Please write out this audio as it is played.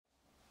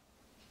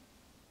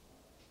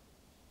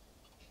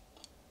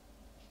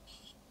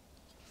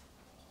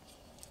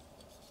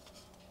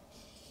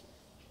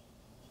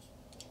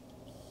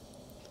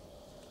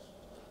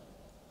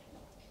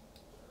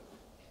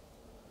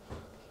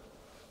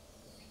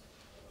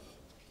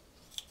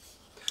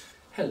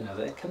Hello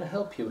there, can I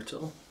help you at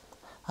all?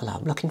 Hello,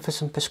 I'm looking for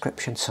some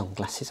prescription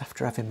sunglasses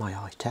after having my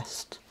eye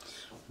test.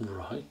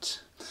 Right.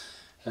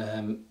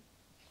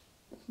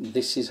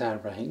 This is our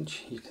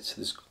range. You can see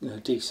there's a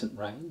decent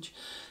range.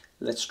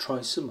 Let's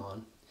try some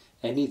on.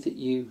 Any that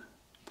you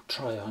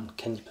try on,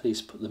 can you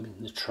please put them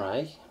in the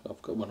tray?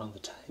 I've got one on the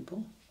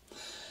table.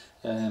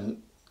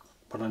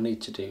 What I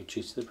need to do,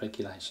 due to the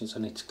regulations, I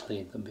need to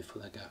clean them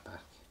before they go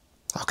back.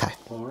 Okay.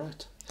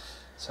 Alright.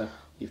 So,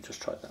 you've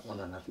just tried that one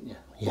on, haven't you?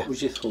 Yeah. What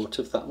was your thought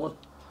of that one?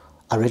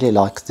 I really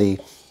like the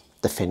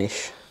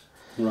finish.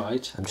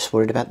 Right. I'm just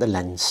worried about the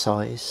lens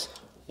size.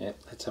 Yeah,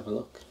 let's have a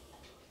look.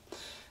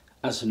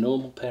 As a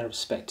normal pair of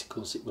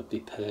spectacles, it would be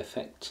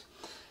perfect.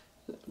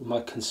 My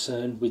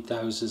concern with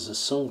those as a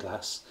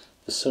sunglass,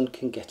 the sun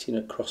can get in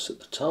across at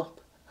the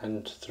top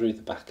and through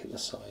the back at the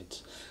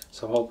sides.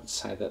 So I would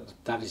say that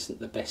that isn't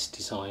the best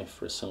design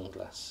for a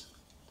sunglass,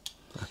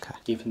 Okay.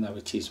 even though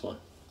it is one.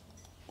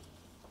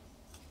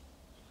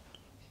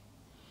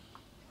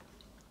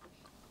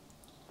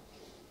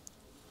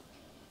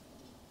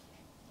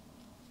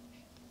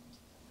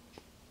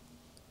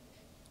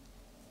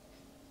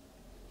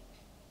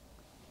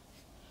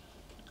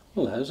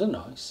 Well, those are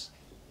nice.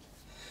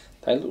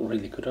 They look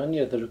really good on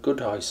you. They're a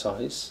good eye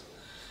size.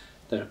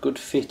 They're a good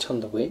fit on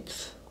the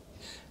width,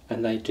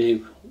 and they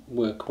do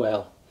work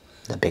well.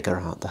 They're bigger,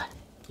 aren't they?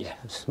 Yeah.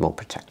 There's more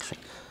protection.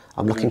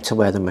 I'm looking to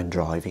wear them when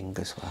driving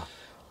as well.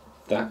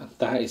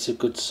 That is a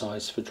good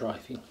size for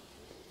driving.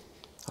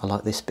 I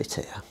like this bit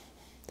here.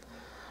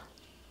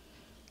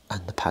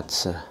 And the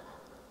pads are...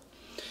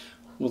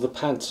 Well, the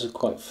pads are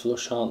quite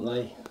flush, aren't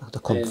they?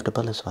 They're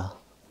comfortable as well.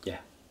 Yeah.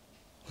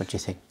 What do you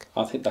think?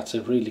 I think that's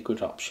a really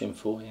good option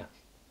for you.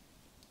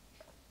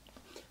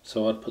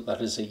 So I'd put that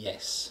as a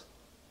yes.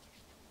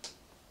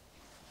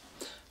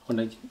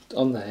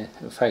 On there,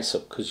 face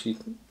up, because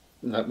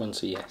that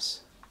one's a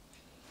yes.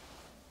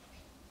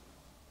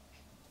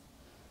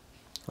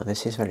 Well,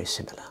 this is very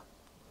similar.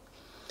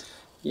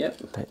 Yep.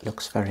 But it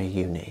looks very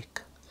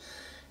unique.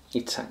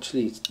 It's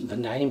actually, the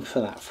name for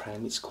that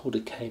frame, it's called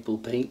a cable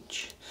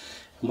beach.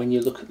 And when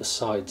you look at the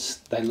sides,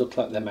 they look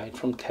like they're made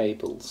from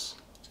cables.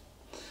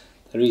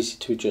 They're easy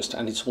to adjust,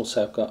 and it's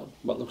also got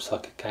what looks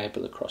like a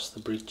cable across the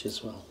bridge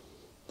as well.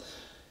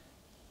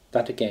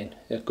 That again,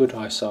 a good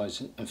eye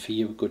size, and for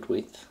you a good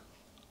width.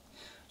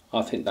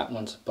 I think that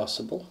one's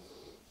possible.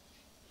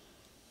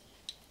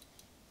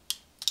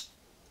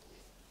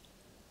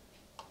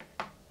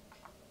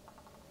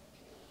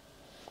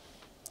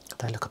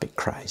 They look a bit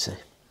crazy.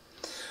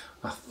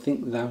 I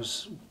think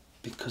those,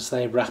 because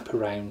they wrap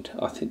around,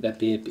 I think they'd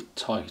be a bit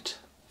tight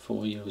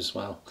for you as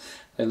well.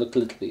 They look a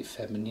little bit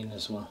feminine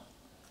as well.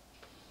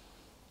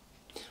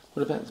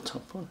 What about the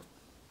top one?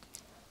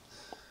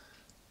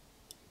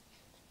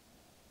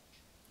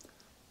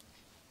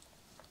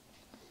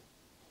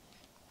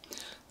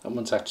 That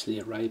one's actually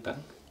a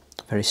Ray-Ban.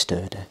 Very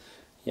sturdy.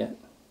 Yeah.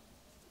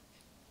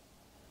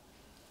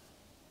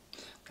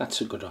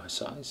 That's a good eye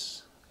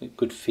size. A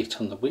good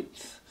fit on the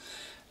width.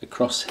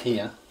 Across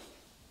here,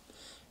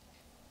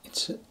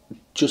 it's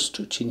just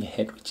touching your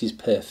head, which is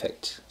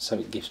perfect, so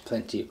it gives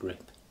plenty of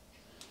grip.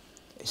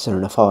 Is there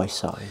enough eye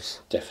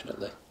size?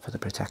 Definitely. For the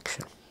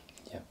protection?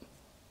 Yeah.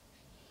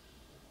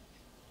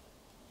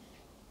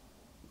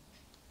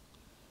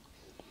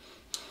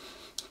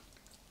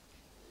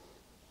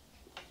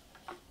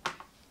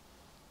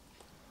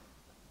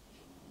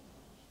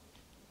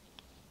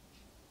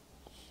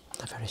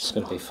 They're very It's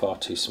small. going to be far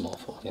too small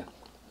for you.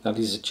 Now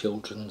these are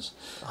children's.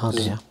 Oh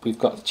dear. We've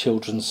got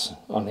children's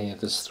on here.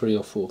 There's 3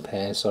 or 4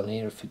 pairs on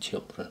here for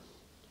children.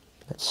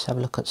 Let's have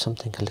a look at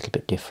something a little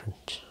bit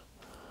different.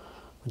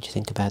 What do you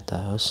think about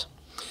those?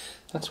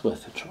 That's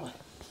worth a try.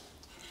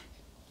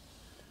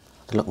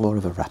 They look more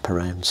of a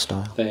wraparound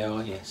style. They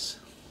are, yes.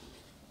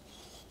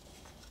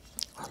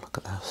 Oh, look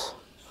at those.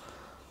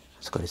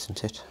 That's good,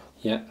 isn't it?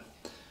 Yeah.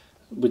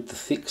 With the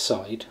thick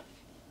side,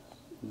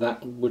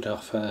 that would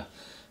offer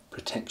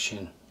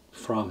protection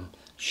from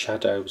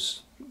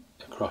shadows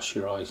across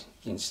your eye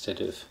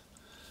instead of...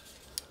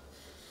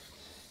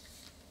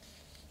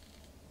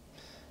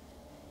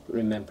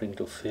 Remembering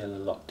it'll feel a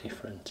lot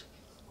different.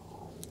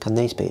 Can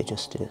these be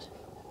adjusted?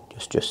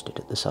 Just adjusted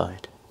at the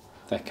side?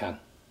 They can.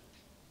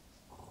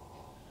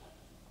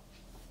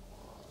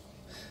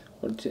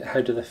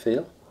 How do they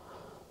feel?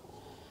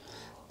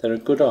 They're a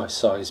good eye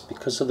size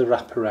because of the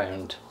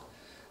wraparound.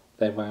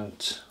 They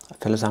won't... I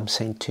feel as I'm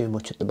seeing too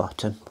much at the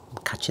bottom.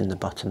 I'm catching the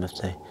bottom of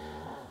the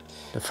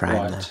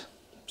frame there.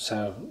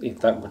 So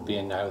if that would be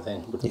a no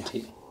then, wouldn't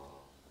it?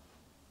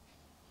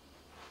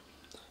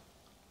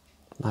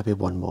 Maybe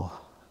one more.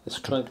 Let's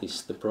try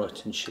this, the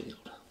Brighton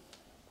Shield.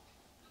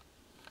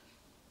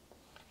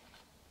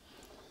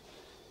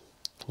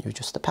 Can you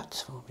adjust the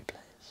pads for me, please?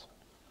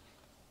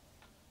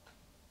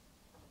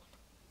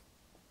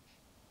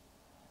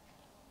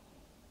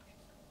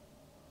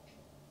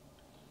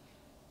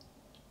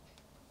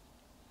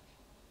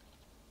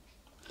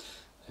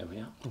 There we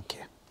are. Thank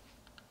you.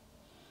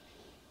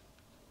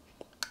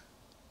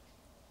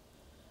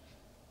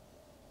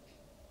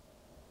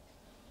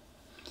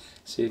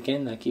 See,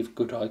 again, they give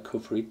good eye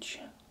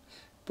coverage,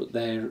 but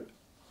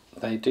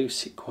they do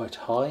sit quite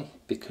high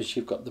because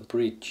you've got the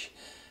bridge.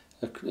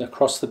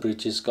 Across the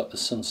bridge has got the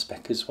sun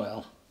spec as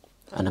well.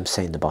 And I'm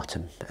seeing the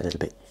bottom a little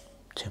bit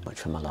too much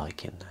for my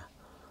liking there.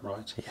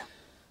 Right. Yeah.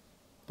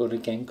 But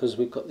again, because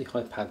we've got the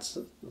high pads,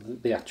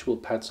 the actual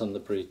pads on the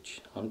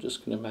bridge, I'm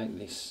just going to make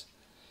this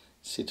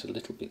sit a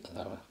little bit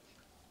lower.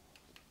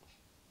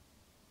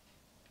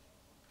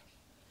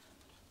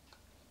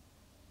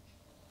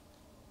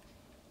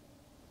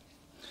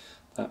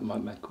 That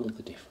might make all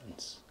the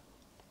difference.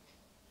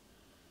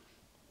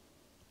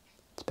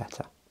 It's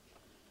better.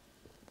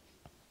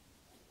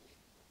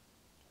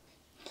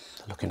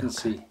 Looking You can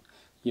okay. see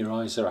your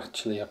eyes are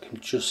actually, I can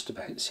just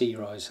about see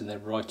your eyes, and they're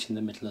right in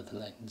the middle of the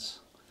lens.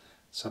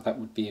 So that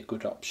would be a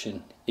good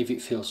option if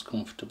it feels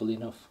comfortable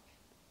enough.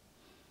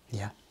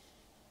 Yeah.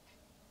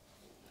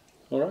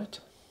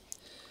 Alright.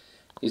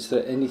 Is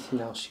there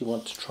anything else you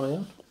want to try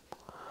on?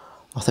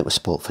 I think we're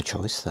sport for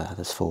choice there.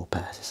 There's 4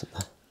 pairs, isn't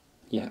there?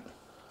 Yeah.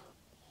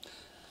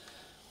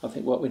 I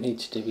think what we need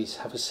to do is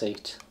have a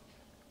seat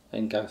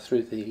and go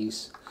through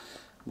these.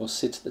 We'll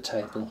sit at the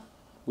table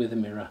with a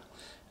mirror.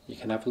 You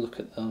can have a look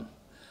at them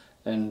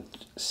and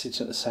sit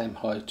at the same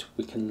height.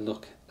 We can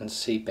look and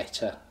see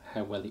better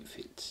how well it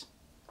fits.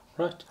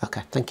 Right.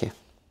 Okay, thank you.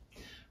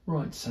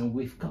 Right, so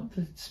we've got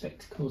the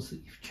spectacles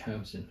that you've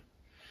chosen.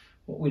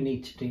 What we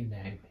need to do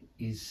now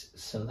is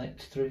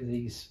select through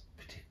these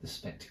particular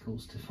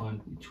spectacles to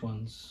find which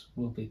ones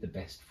will be the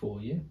best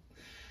for you.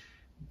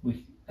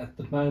 We, at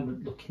the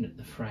moment, looking at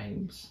the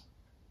frames.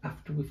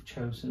 After we've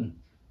chosen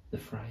the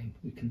frame,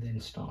 we can then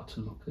start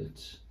to look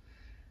at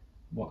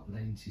what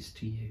lenses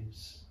to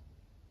use.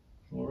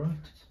 Alright,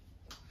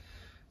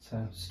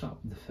 so start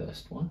with the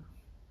first one.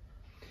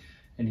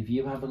 And if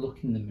you have a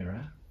look in the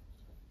mirror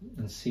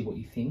and see what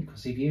you think,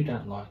 because if you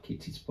don't like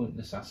it, it's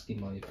pointless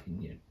asking my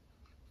opinion.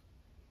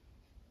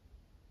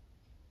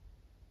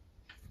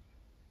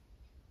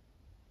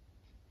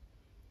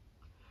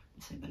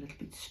 Seem a little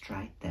bit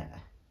straight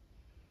there.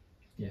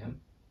 Yeah.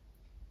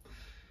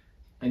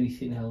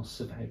 Anything else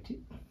about it?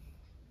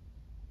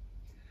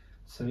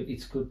 So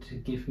it's good to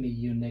give me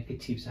your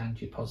negatives and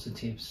your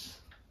positives.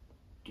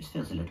 Just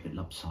feels a little bit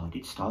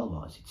lopsided.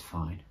 Style-wise, it's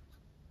fine.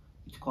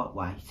 It's quite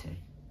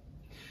weighty.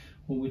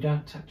 Well, we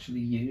don't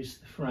actually use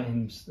the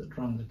frames that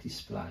are on the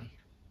display.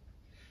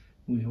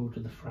 We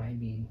order the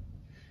frame in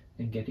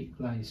and get it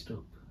glazed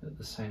up at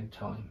the same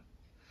time.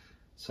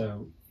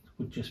 So it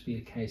would just be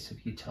a case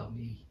of you tell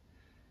me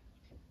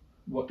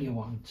what you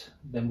want,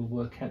 then we'll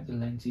work out the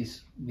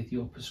lenses with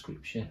your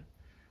prescription,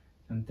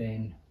 and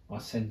then I'll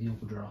send the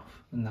order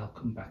off and they'll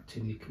come back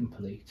to me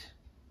complete.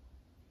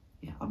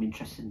 Yeah, I'm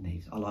interested in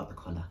these. I like the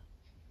colour.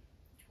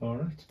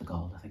 Alright. The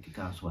gold, I think it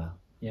goes well.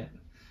 Yeah.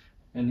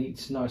 And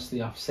it's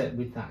nicely offset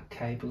with that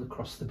cable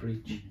across the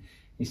bridge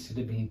instead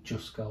of being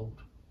just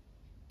gold.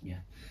 Yeah.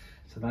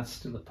 So that's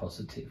still a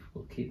positive.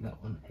 We'll keep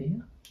that one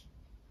here.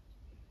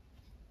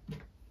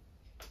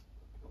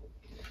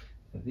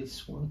 Now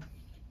this one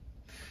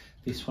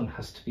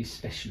has to be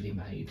specially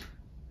made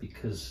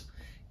because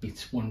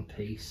it's one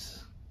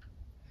piece,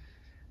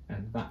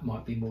 and that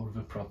might be more of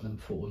a problem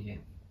for you,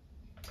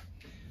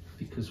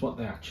 because what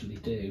they actually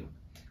do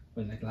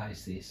when they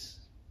glaze this,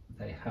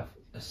 they have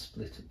a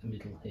split at the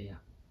middle here,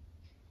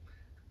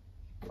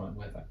 right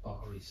where that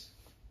bar is.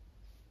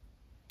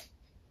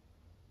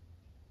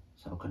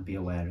 So I can be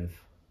aware of.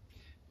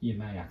 You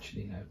may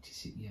actually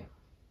notice it, yeah.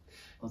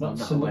 Although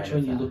Not so much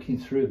when you're looking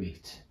through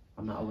it.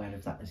 I'm not aware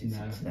of that as it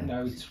sits there.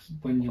 No, it's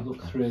when you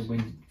look through,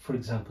 when, for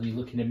example, you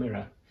look in a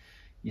mirror,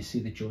 you see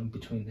the joint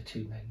between the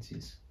two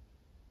lenses.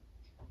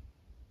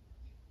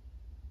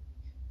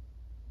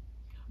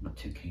 I'm not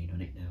too keen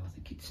on it now. I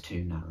think it's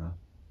too narrow.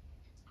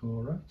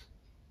 Alright,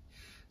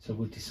 so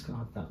we'll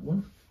discard that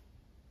one.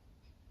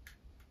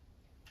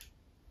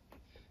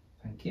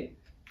 Thank you.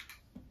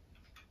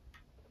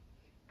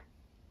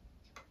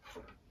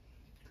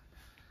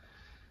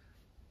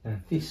 Now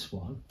this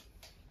one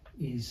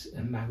is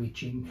a Maui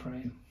Jim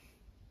frame.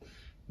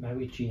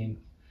 Maui Jim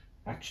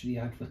actually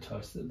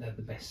advertise that they're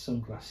the best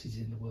sunglasses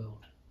in the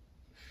world.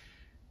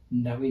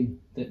 Knowing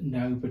that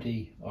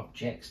nobody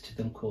objects to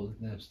them calling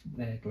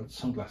their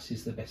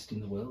sunglasses the best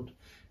in the world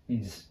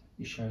means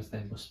it shows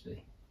they must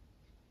be.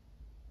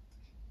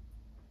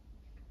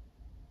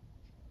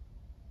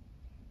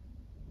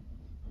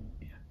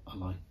 Yeah, I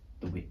like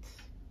the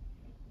width.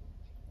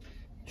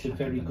 It's a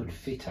very good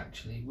fit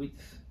actually,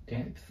 width,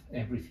 depth,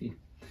 everything.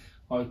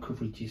 Eye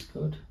coverage is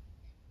good.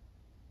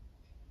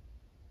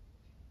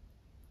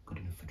 Good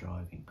enough for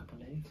driving, I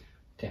believe.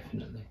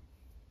 Definitely.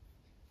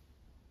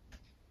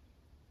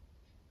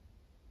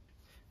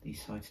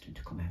 These sides tend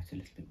to come out a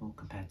little bit more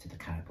compared to the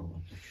cable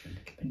ones, which are a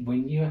little bit.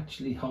 When you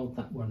actually hold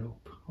that one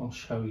up, I'll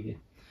show you.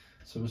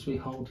 So as we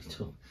hold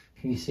it up,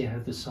 can you see how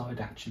the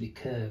side actually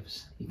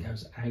curves? It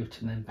goes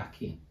out and then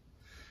back in.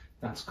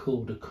 That's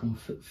called a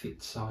comfort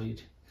fit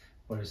side,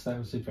 whereas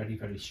those are very,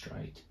 very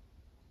straight.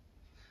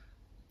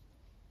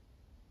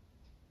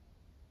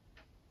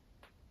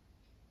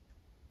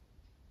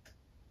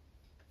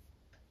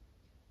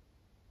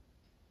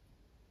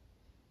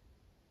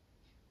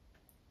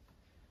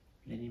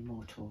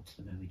 more towards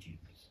the Maui Jims.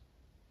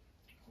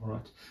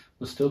 Alright,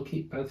 we'll still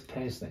keep both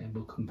pairs there and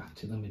we'll come back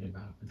to them in a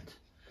moment.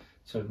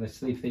 So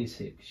let's leave these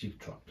here because you've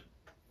tried them.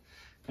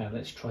 Now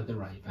let's try the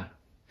Ray-Ban.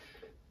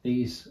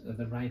 These are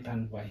the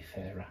Ray-Ban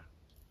Wayfarer.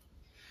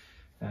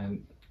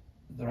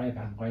 The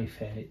Ray-Ban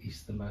Wayfarer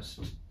is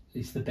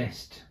the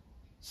best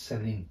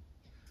selling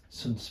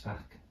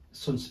sunspec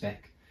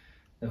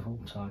of all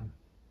time.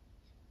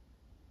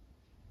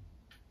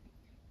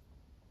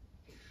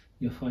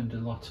 You'll find a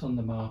lot on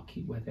the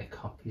market where they're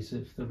copies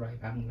of the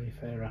Ray-Ban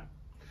Wayfarer.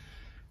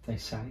 They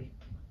say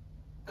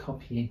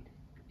copying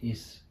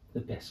is the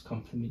best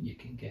compliment you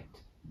can get.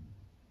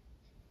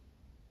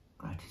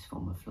 Greatest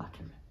form of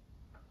flattery.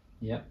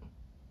 Yep.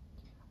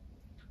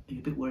 Are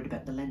you a bit worried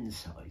about the lens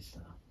size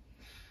though?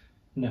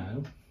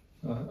 No,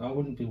 I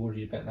wouldn't be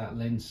worried about that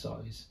lens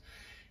size.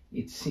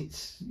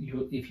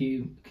 If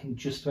you can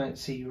just about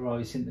see your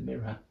eyes in the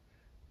mirror,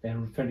 they're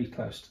very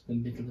close to the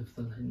middle of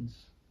the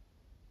lens.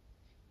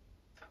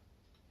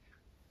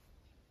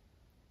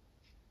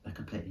 They're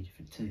completely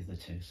different to the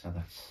two, so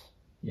that's...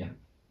 Yeah.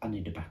 I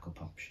need a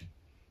backup option.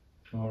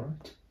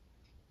 Alright.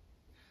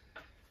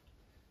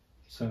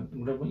 So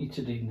what I want you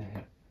to do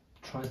now,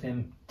 try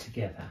them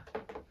together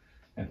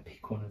and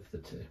pick one of the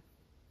two.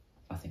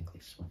 I think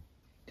this one.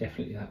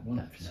 Definitely that one.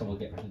 Definitely. So we'll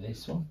get rid of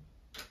this one.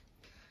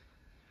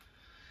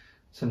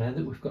 So now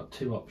that we've got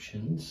two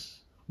options,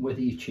 whether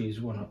you choose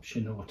one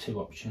option or two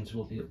options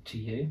will be up to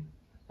you.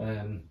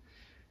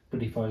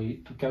 But if I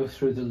go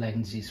through the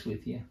lenses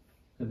with you,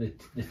 the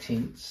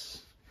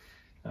tints,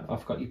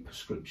 I've got your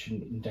prescription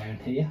written down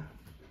here,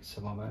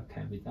 so I'm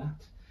okay with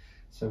that.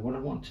 So what I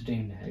want to do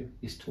now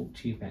is talk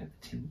to you about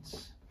the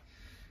tints.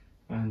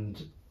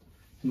 And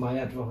my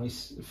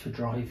advice for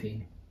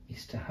driving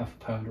is to have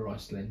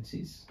polarised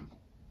lenses.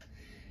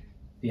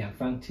 The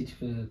advantage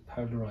for a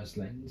polarised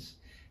lens,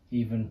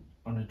 even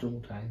on a dull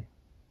day,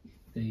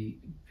 the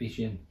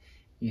vision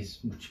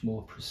is much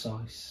more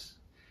precise.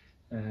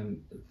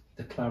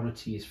 The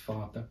clarity is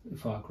far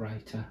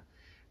greater,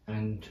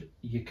 and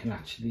you can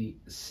actually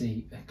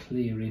see a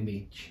clear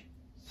image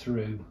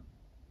through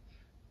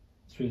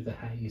the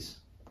haze.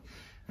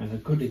 And a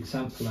good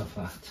example of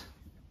that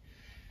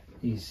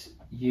is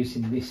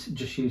using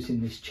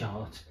this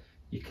chart.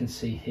 You can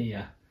see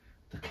here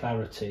the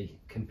clarity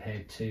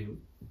compared to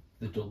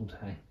the dull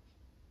day.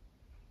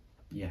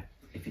 Yeah,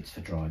 if it's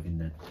for driving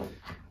then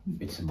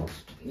it's a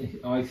must.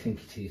 I think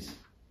it is.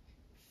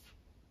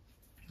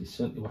 It's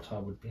certainly what I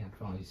would be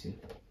advising.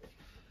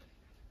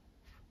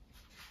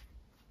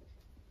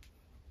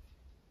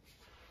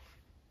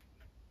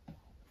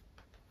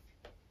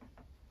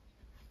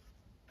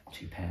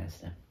 Two pairs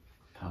then,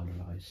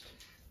 polarised.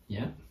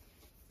 Yeah.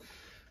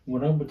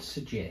 What I would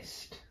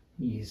suggest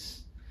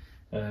is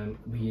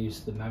we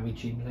use the Maui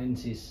Jim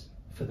lenses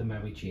for the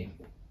Maui Jim.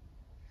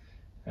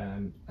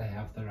 They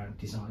have their own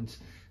designs.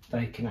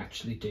 They can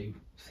actually do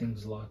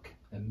things like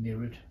a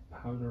mirrored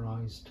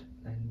polarised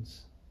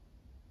lens.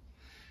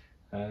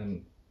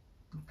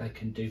 They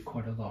can do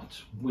quite a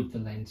lot with the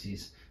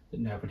lenses that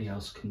nobody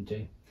else can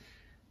do.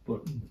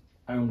 But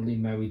only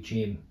Maui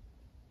Jim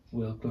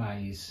will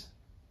glaze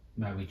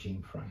Maui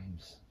Jim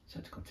frames. So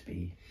it's got to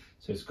be...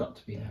 So it's got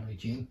to be Maui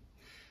Jim.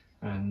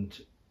 And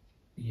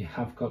you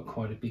have got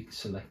quite a big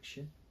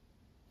selection.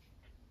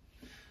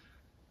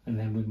 And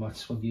then we might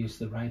as well use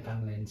the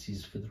Ray-Ban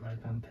lenses for the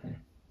Ray-Ban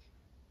pair.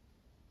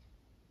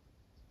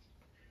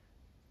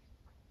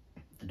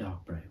 The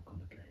dark brown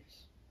colour,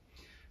 please.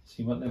 So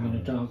you want them in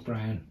a dark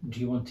brown. Do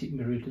you want it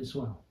mirrored as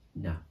well?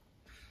 No.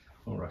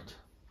 Alright.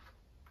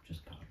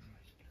 Just polarised,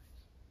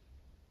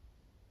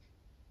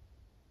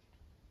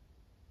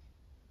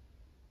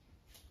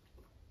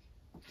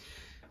 please.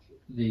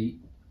 The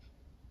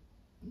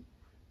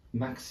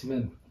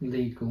maximum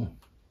legal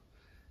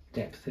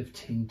depth of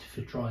tint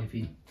for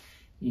driving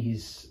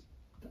is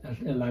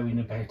allowing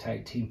about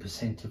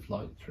 18% of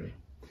light through.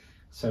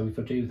 So if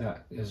I do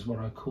that as what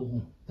I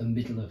call the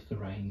middle of the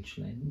range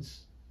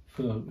lens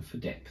for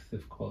depth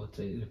of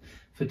quality,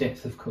 for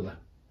depth of colour,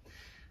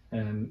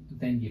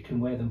 then you can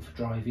wear them for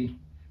driving.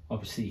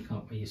 Obviously you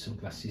can't wear your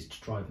sunglasses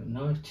to drive at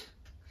night,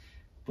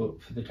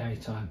 but for the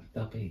daytime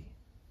they'll be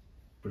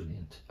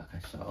brilliant. Okay,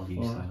 so I'll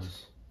use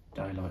those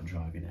daylight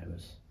driving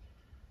hours,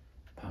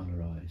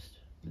 polarised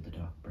with the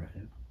dark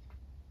brown,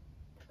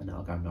 and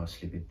that'll go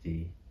nicely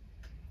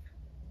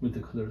with the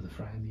colour of the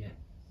frame, yeah.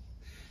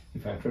 In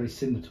fact, very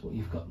similar to what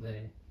you've got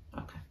there.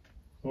 Okay.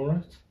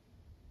 Alright.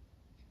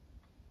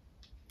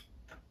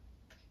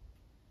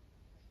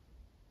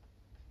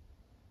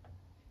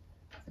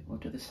 I think we'll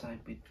do the same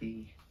with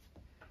the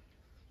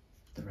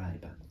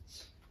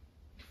Ray-Bans.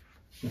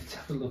 Let's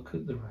have a look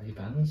at the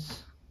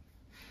Ray-Bans.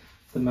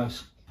 The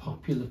most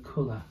popular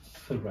colour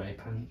for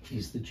Ray-Ban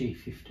is the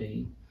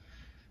G15.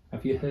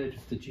 Have you heard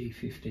of the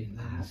G15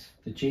 lens?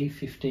 The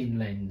G15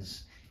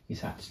 lens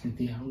is actually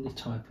the only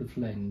type of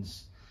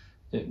lens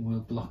that will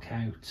block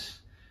out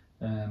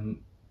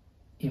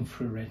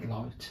infrared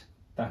light.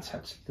 That's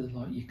actually the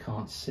light you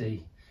can't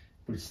see,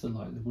 but it's the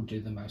light that will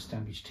do the most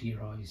damage to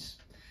your eyes.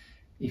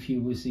 If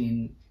you was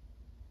in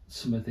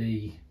some of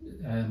the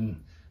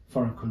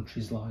foreign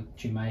countries like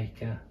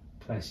Jamaica,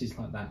 places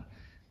like that,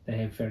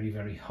 they're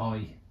very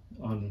high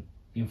on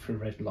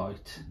infrared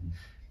light,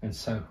 and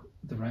so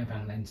the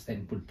Ray-Ban lens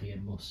then would be a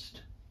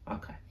must.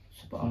 Okay,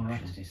 so what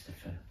options is there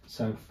for?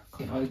 So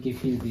if I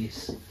give you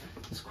this,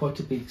 there's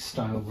quite a big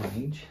style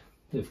range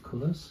of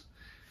colours,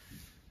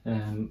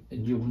 and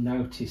you'll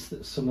notice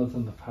that some of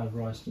them are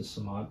polarised and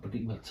some aren't, but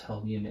it will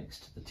tell you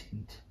next to the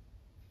tint.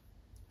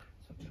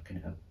 So I'm looking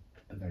at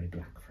a very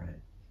black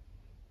frame,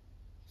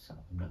 so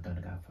I'm not going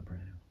to go for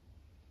brown.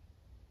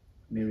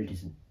 Mirrored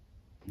isn't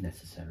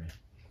necessary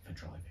for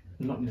driving.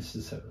 Not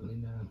necessarily,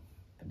 no.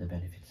 But the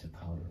benefits are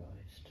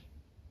polarised.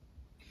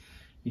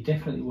 You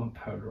definitely want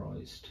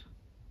polarised.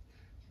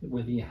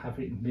 Whether you have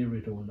it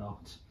mirrored or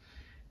not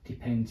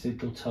depends.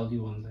 It'll tell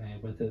you on there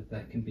whether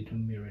they can be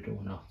done mirrored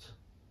or not.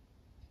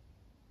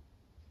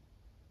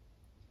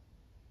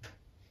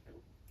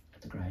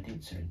 The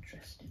gradients are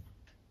interesting.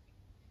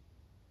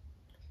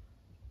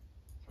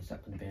 Is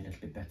that going to be a little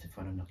bit better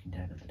when I'm looking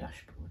down at the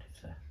dashboard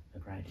if the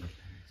gradient?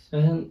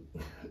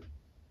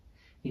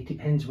 It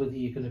depends whether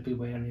you're going to be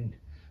wearing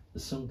the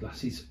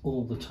sunglasses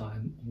all the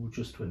time or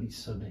just when it's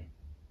sunny.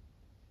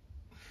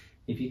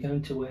 If you're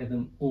going to wear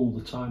them all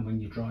the time when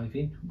you're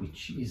driving,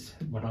 which is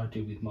what I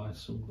do with my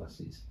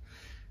sunglasses,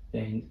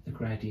 then the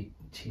gradient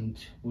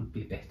tint would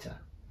be better,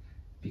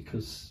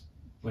 because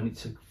when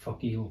it's a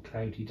foggy or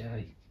cloudy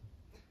day,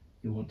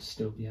 you want to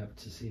still be able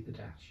to see the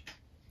dash.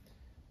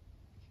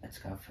 Let's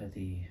go for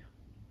the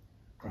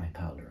grey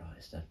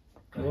polarised then.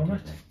 All right.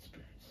 Lens,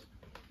 please.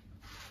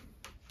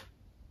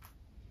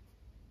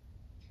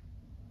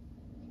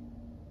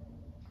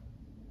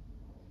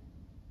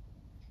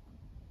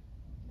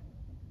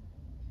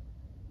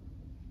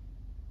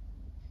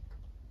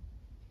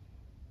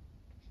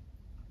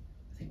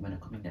 I think when I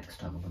come in next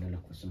time, I'm going to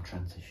look for some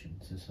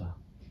transitions as well.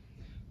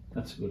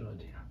 That's a good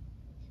idea.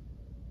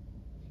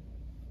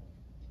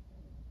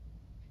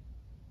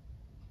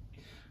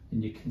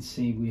 And you can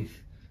see with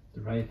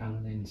the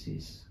Ray-Ban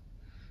lenses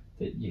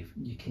that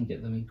you can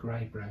get them in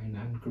grey, brown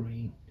and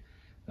green.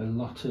 A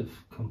lot of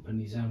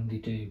companies only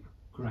do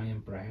grey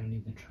and brown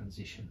in the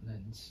transition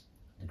lens.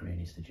 The green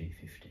is the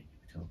G50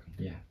 we're talking.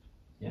 Yeah,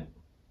 yeah.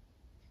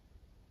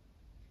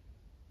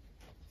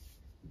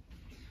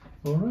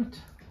 All right. Okay.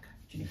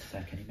 Do you need to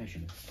take any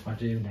measurements? I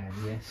do now,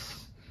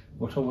 yes.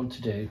 What I want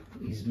to do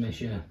is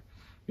measure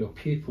your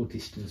pupil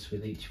distance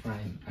with each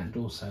frame and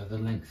also the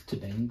length to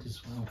bend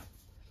as well.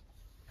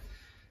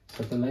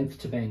 So the length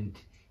to bend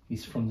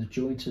is from the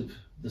joint of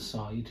the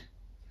side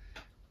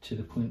to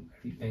the point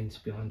where it bends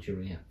behind your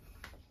ear.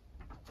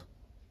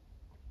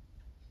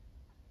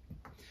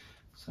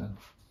 So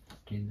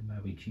doing the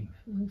margin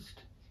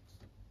first.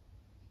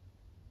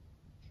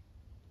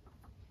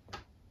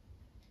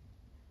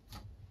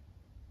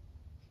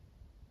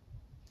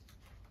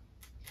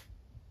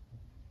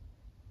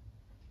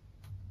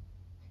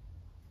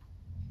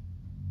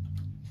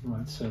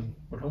 Right, so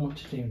what I want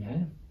to do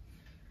now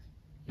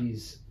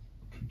is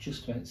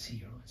just about see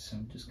your eyes, so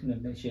I'm just going to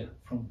measure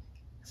from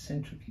the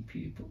centre of your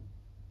pupil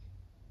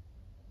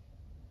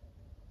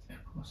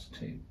across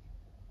to,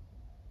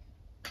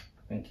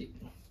 thank you,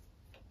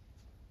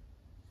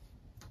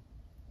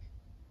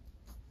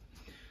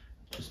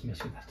 just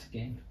measure that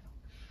again.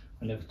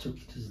 I never took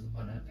it as the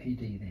 1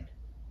 PD then.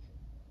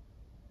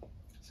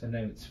 So now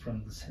it's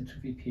from the centre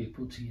of your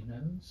pupil to your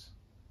nose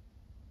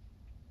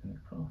and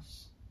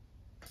across.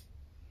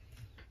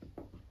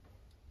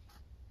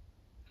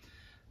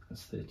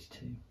 That's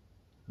 32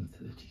 and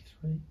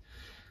 33.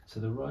 So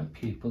the right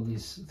pupil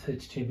is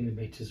 32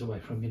 millimetres away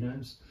from your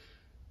nose.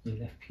 Your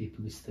left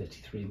pupil is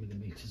 33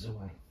 millimetres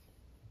away.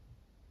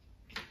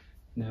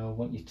 Now I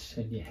want you to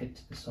turn your head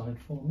to the side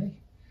for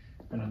me,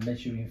 and I'm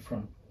measuring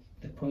from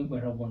the point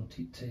where I want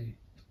it to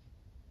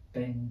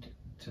bend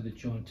to the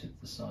joint of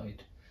the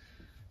side,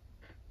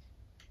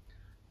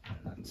 and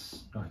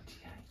that's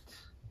 98.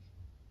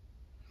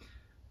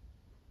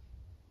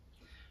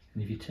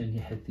 And if you turn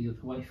your head the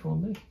other way for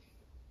me,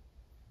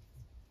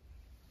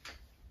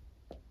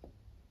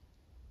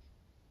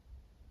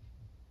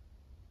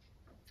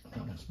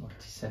 that one's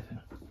 97.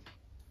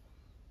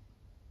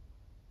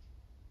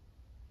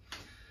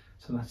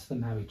 So that's the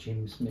Maui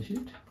Jims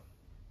measured.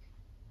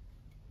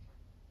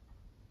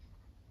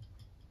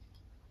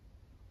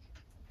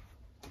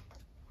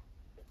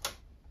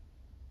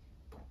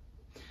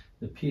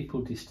 The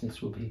pupil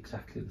distance will be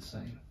exactly the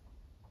same.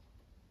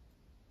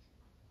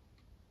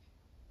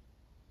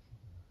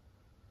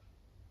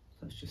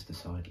 So it's just the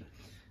side length?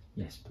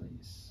 Yes,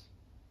 please.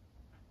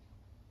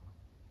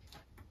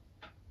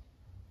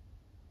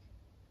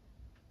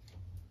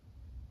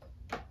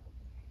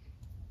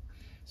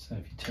 So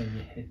if you turn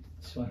your head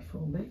this way for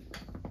me.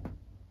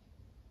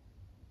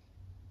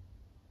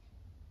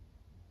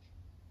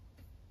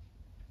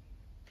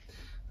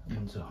 That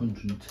one's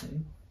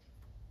 102.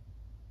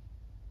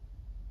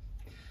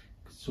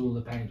 It's all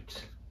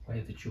about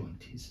where the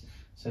joint is.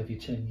 So if you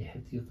turn your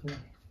head the other way.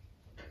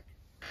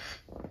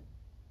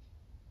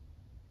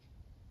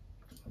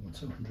 That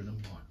one's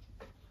 101.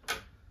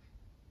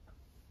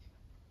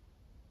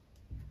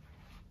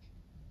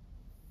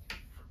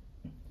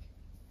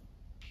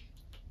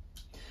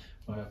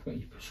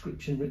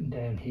 prescription written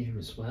down here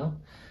as well.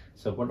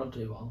 So what I'll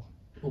do, I'll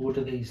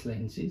order these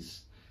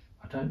lenses.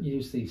 I don't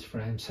use these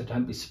frames, so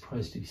don't be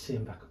surprised if you see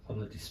them back up on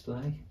the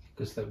display,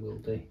 because they will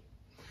be.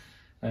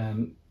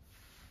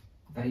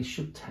 They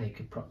should take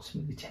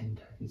approximately 10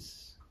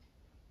 days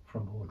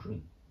from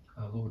ordering.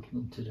 I'll order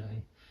them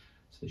today,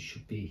 so they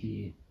should be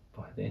here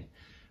by then.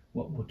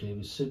 What we'll do,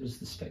 as soon as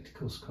the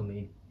spectacles come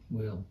in,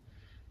 we'll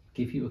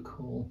give you a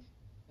call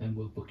and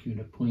we'll book you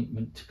an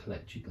appointment to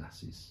collect your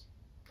glasses.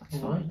 That's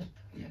all fine. right?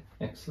 Yeah.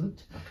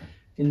 Excellent. Okay.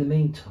 In the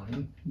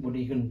meantime, what are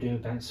you going to do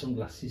about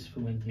sunglasses for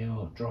when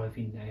you're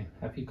driving now?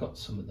 Have you got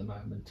some at the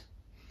moment?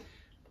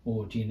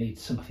 Or do you need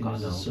something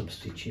as a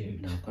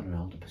substitute? No, I've got an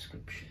older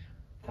prescription.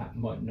 That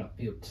might not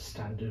be up to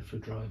standard for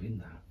driving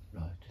though.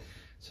 Right.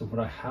 So what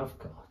I have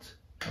got,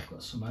 I've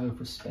got some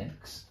over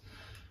specs.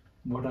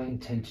 What I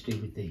intend to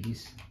do with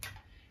these,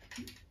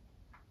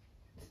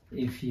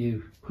 if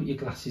you put your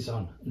glasses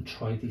on and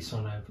try this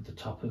on over the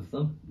top of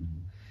them,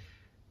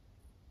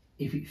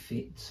 if it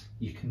fits,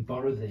 you can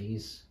borrow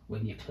these.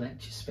 When you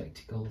collect your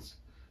spectacles,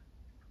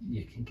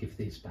 you can give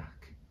these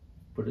back.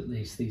 But at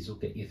least these will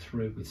get you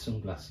through with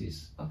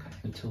sunglasses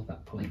until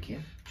that point. Thank you.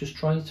 Just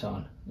try it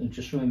on and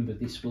just remember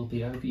this will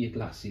be over your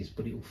glasses,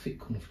 but it will fit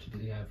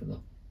comfortably over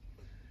them.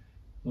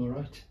 All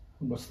right.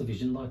 And what's the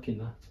vision like in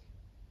that?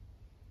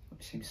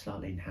 It seems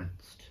slightly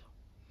enhanced.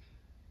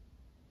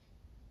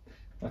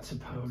 That's a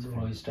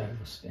polarised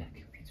over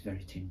spec. It's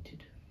very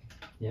tinted.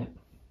 Yeah.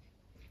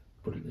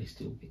 But at least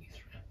it will get you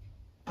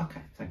through.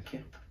 Okay, thank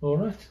you. All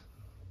right.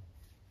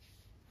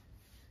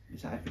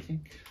 Is that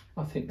everything?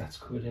 I think that's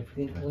covered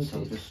everything. Right, so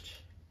I'll just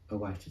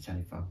await a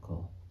telephone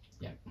call.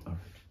 Yeah. All right.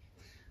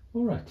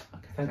 All right.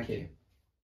 Okay, Thank you.